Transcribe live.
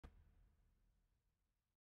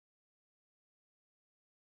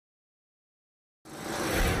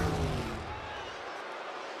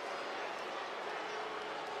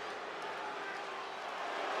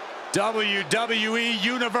WWE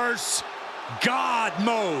Universe God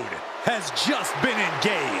Mode has just been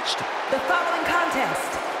engaged. The following contest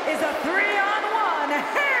is a 3-on-1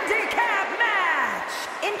 handicap match.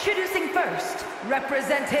 Introducing first,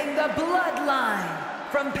 representing the Bloodline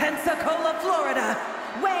from Pensacola, Florida,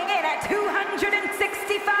 weighing in at 265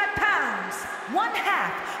 pounds, one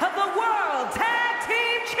half of the World Tag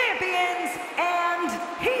Team Champions, and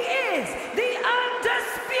he is the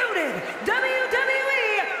undisputed WWE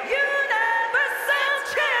Universal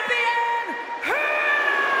Champion,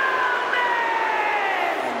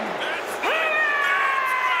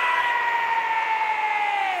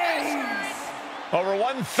 Reigns! Over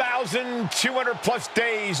 1,200 plus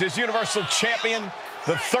days as Universal Champion,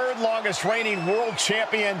 the third longest reigning world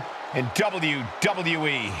champion in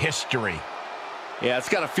WWE history. Yeah, it's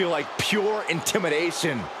got to feel like pure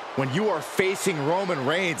intimidation when you are facing Roman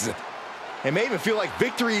Reigns. It may even feel like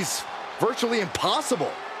victory's virtually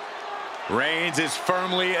impossible. Reigns is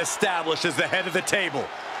firmly established as the head of the table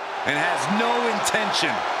and has no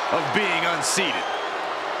intention of being unseated.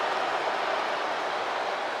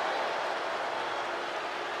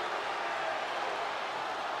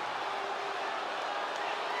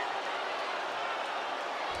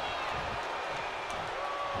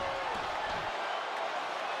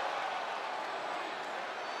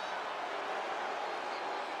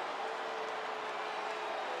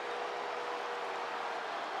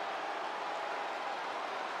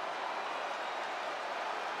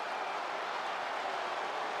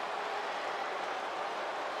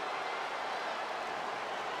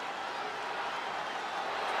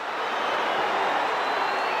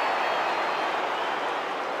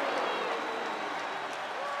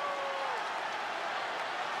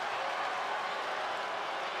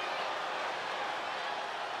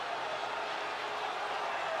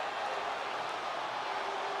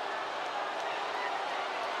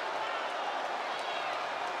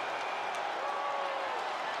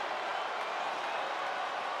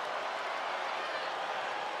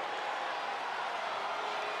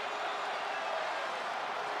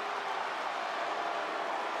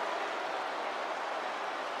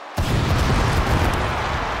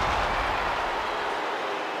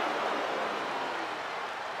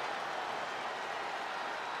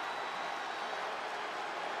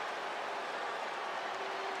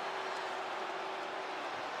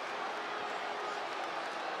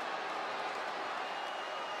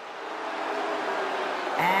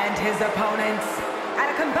 And his opponents,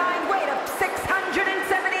 at a combined weight of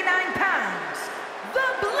 679 pounds, the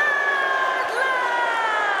Bloodline!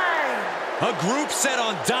 A group set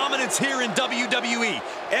on dominance here in WWE.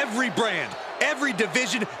 Every brand, every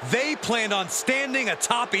division, they planned on standing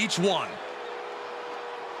atop each one.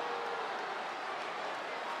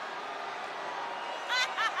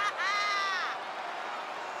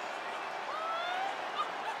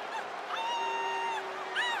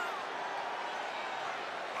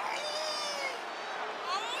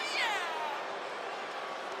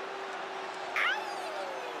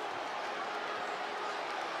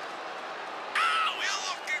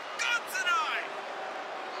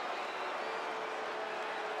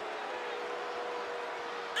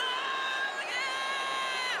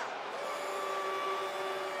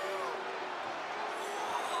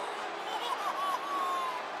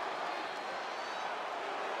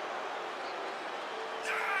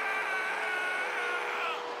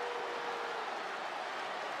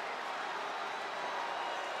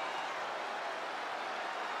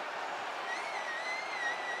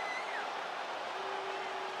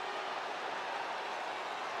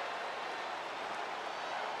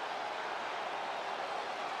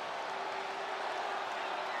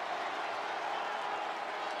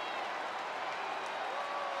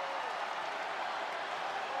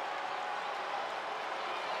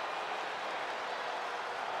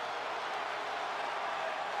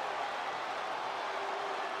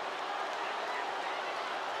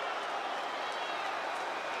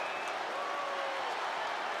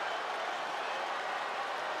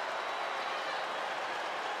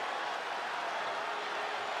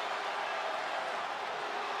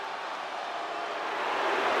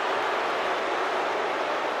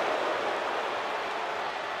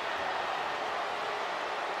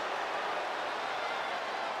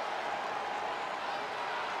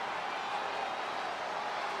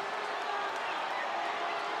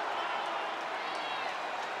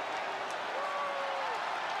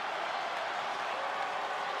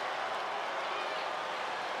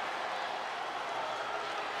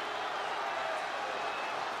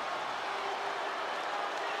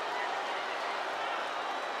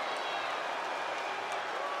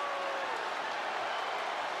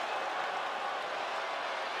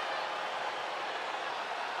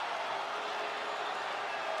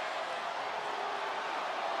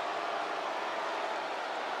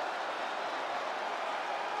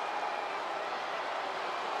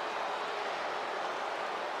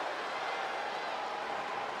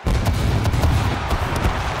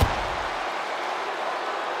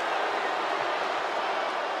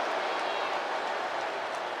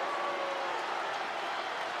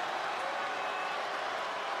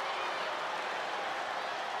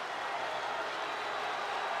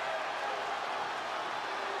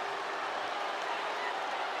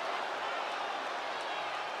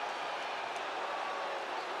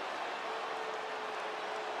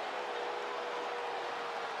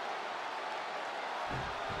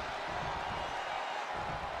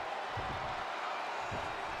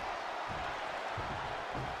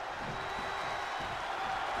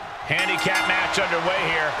 Handicap match underway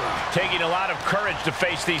here. Taking a lot of courage to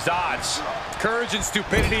face these odds. Courage and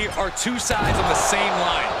stupidity are two sides of the same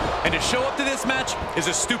line. And to show up to this match is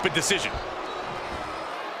a stupid decision.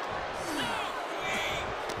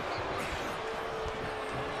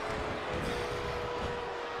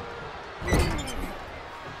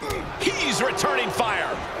 He's returning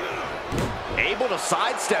fire. Able to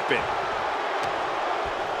sidestep it.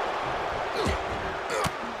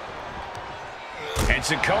 And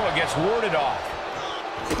Sikoa gets warded off.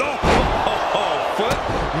 Foot,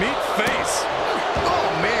 meet face. Oh,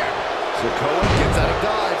 man. Sikoa gets out of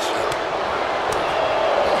dodge.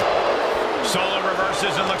 Solo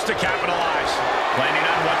reverses and looks to capitalize. Planning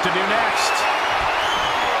on what to do next.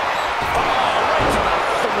 Oh, right to the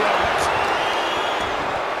throat.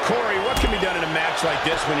 Corey, what can be done in a match like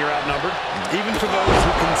this when you're outnumbered? Even for those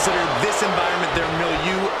who consider this environment their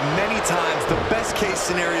milieu, many times the best case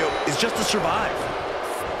scenario is just to survive.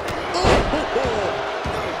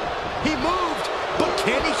 He moved, but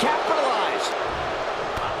can he capitalize?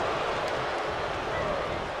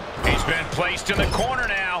 He's been placed in the corner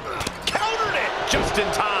now. Countered it just in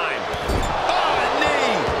time. Oh, a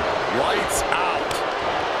knee. Lights out.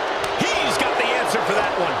 He's got the answer for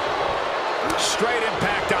that one. Straight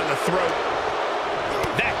impact on the throat.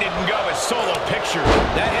 That didn't go as Solo pictured.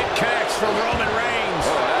 That hit connects for Roman Reigns.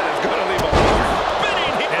 Oh, that is going to leave a mark.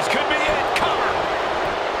 Spinning hit. This could be it. Cover.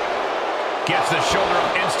 Gets the shoulder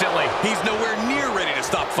up instantly. He's nowhere near ready to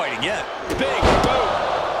stop fighting yet. Big boom.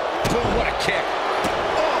 Boom, what a kick.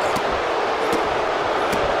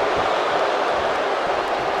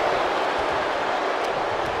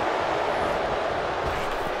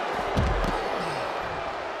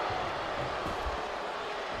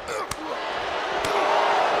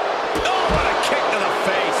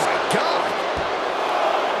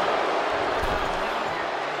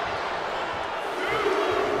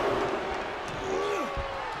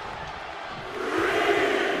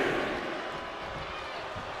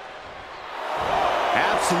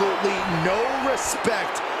 Absolutely no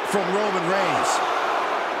respect from Roman Reigns.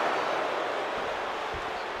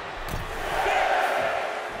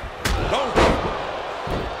 Oh.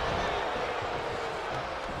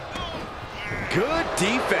 Good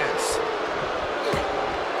defense.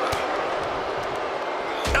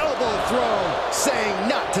 Elbow thrown, saying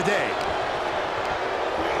not today.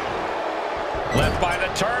 Left by the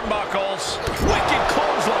turnbuckles. Wicked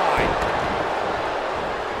clothesline.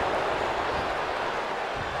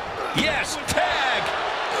 Yes, tag!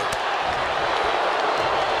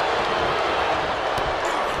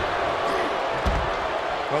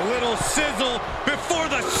 A little sizzle before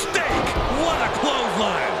the steak. What a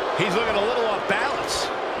clothesline. He's looking a little off balance.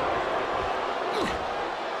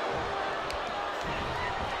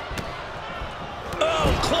 Oh,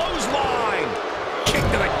 clothesline! Kick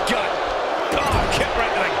to the gut. Oh, kick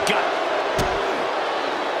right to the gut.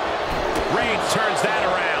 Reigns turns that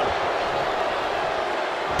around.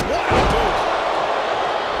 What a boot!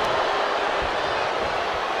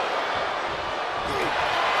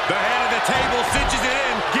 The head of the table cinches it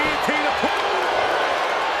in. Guillotine.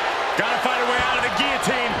 Gotta find a way out of the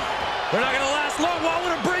guillotine. They're not gonna last long. Wall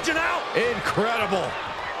with a bridge and out. Incredible.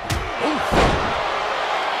 Oof.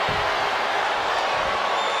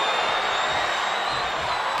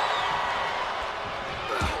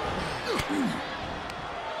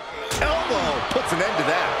 Elbow puts an end to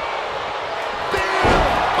that.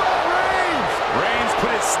 Reigns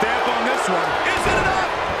put his stamp on this one. Is it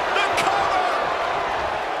enough? The cover!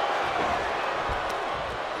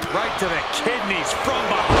 Right to the kidneys from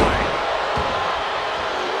behind.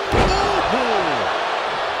 Ooh.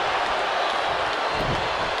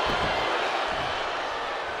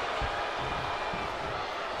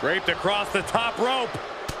 Draped across the top rope.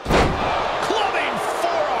 Clubbing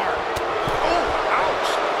forearm. Oh, ouch.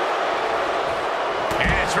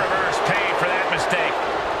 And it's reverse pain for that mistake.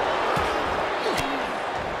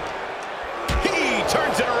 He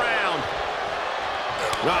turns it around.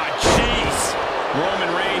 Ah, jeez.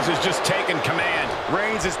 Roman Reigns has just taken command.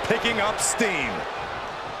 Reigns is picking up steam.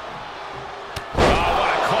 Oh, what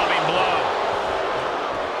a clubbing blow.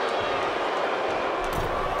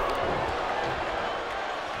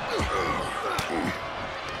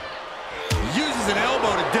 Uses an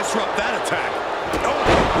elbow to disrupt that attack. Oh,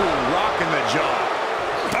 rocking the jaw.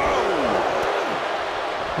 Oh!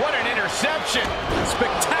 What an interception.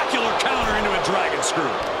 Spectacular counter into a dragon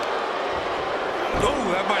screw. Oh,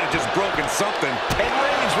 that might have just broken something. And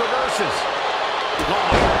Reigns reverses. Oh,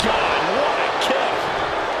 my God, what a kick.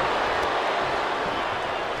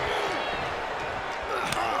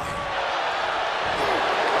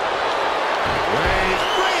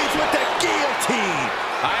 Reigns with the guillotine.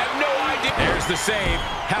 I have no There's the save.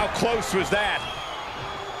 How close was that?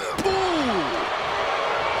 Ooh!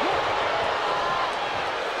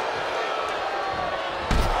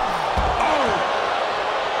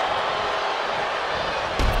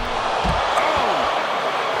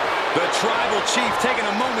 Tribal Chief taking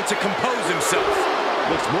a moment to compose himself.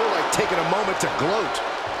 Looks more like taking a moment to gloat.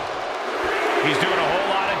 He's doing a whole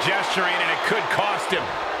lot of gesturing, and it could cost him.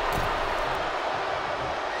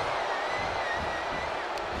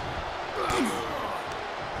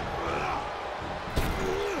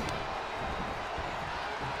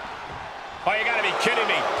 Oh, you gotta be kidding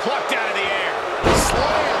me. Plucked out of the air.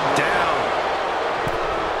 Slam down.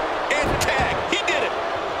 And tag. He did it.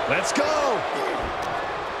 Let's go.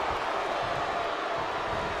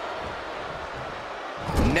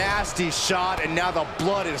 Nasty shot, and now the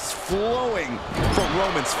blood is flowing from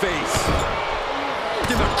Roman's face.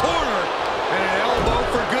 In the corner, and an elbow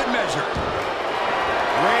for good measure.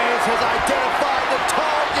 Reigns has identified the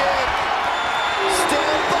target.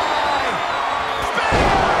 Stand by.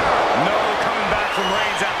 No coming back from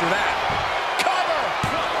Reigns after that. Cover.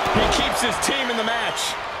 He keeps his team in the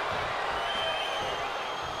match.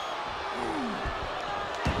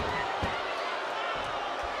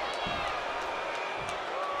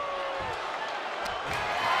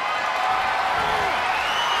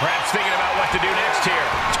 Perhaps thinking about what to do next here.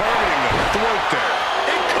 Targeting the throat there.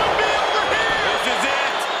 It could be over here. This is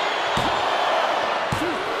it.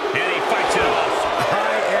 And he fights it off.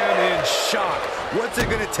 I am in shock. What's it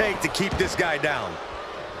going to take to keep this guy down?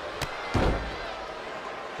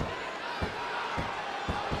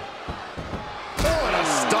 Oh, and a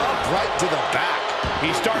stomp right to the back.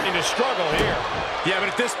 He's starting to struggle here. Yeah, but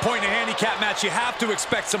at this point in a handicap match, you have to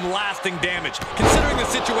expect some lasting damage. Considering the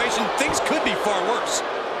situation, things could be far worse.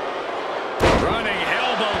 Running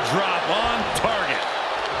elbow drop on target.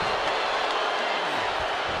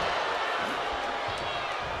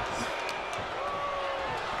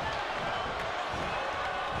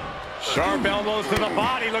 Sharp elbows to the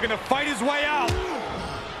body, looking to fight his way out.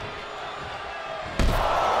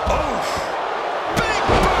 Oh, big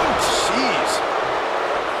boot. Jeez.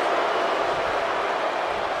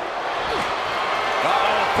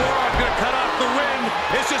 Forearm's going to cut off the wind.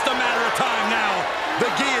 It's just a matter of time now. The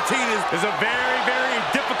guillotine is a very, very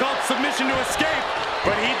difficult submission to escape,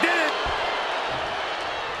 but he did it.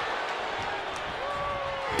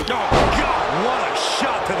 Oh, God, what a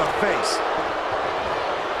shot to the face.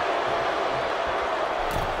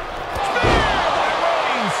 Spear by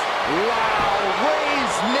Reigns. Wow,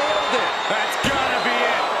 Reigns nailed it. That's gotta be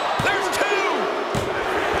it. There's two.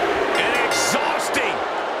 An exhausting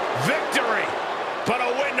victory, but a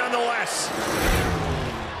win nonetheless.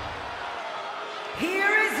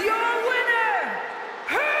 Here is your winner,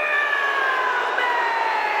 Roman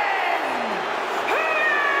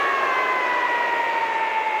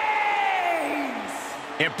Reigns!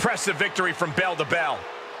 Impressive victory from bell to bell.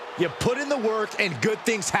 You put in the work and good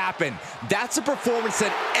things happen. That's a performance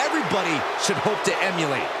that everybody should hope to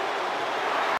emulate.